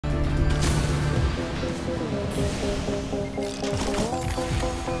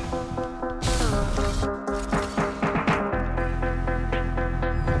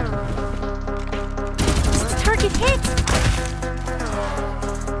Target hit!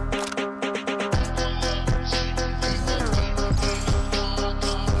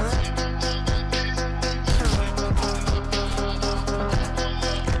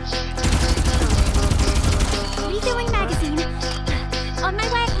 Refilling magazine. On my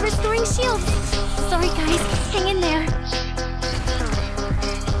way, restoring shields. Sorry guys, hang in there.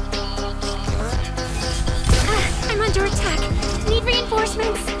 I'm under attack. Need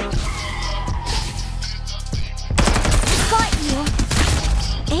reinforcements. Got you.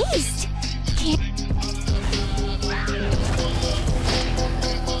 Aced. Can't.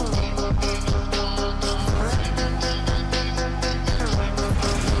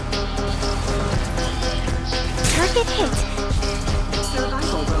 Target hit.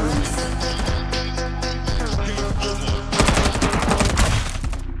 Survival bonus.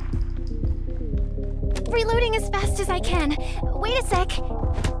 Reloading as fast as I can. Wait a sec.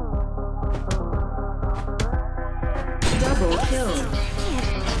 Double kill.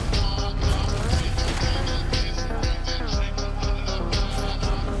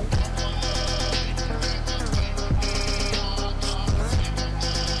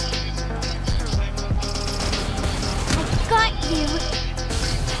 Got you.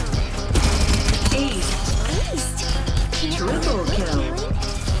 Ace. Aced. Can't Triple kill.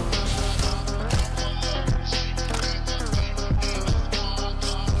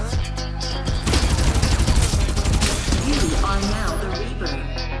 You are now the Reaper.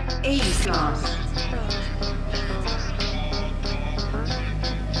 Ace lost.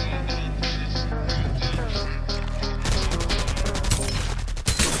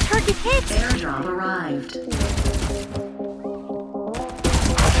 Target hit. Airdrop arrived.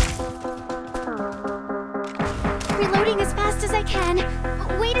 Reloading as fast as I can.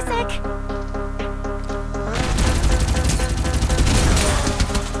 Wait a sec.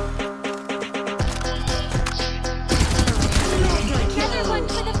 Another one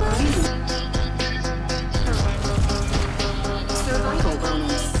for the books. Survival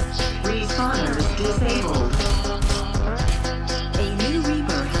bonus. Respawners disabled. A new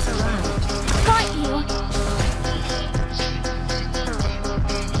Reaper has arrived. Got you.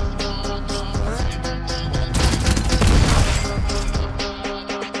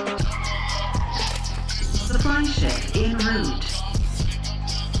 Supply ship en route.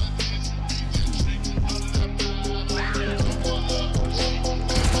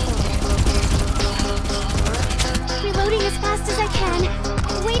 Reloading as fast as I can.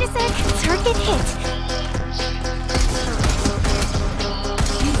 Wait a sec. Target hit.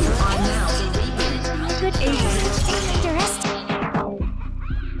 You are now the Reaper. All good things. Duress.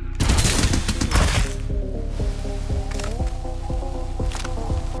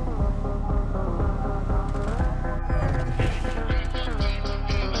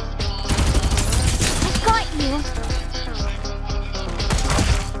 Got you.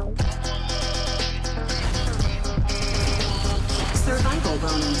 Survival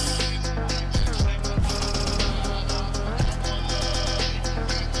bonus.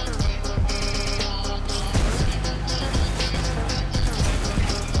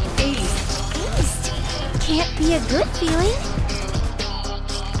 Ace. Aced. Can't be a good feeling.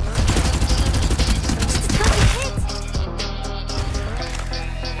 Just a target hit.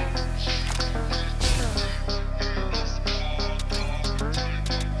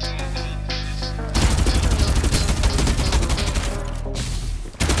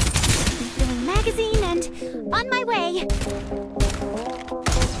 Refilling magazine and on my way.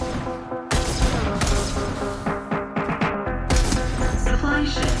 Supply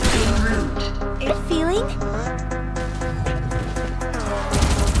ship en route. Good feeling.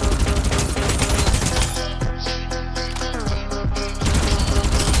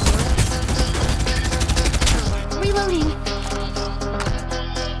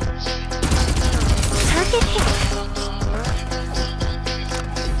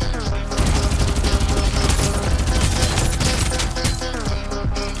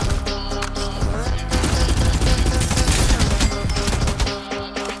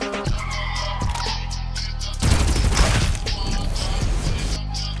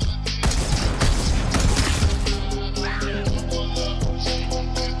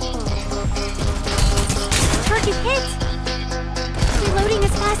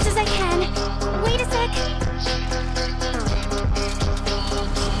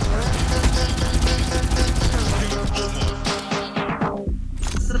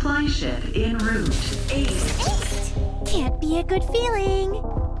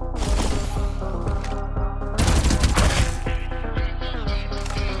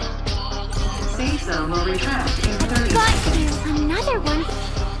 zone will retract in 30 Got seconds. you. Another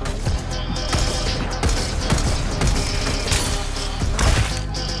one?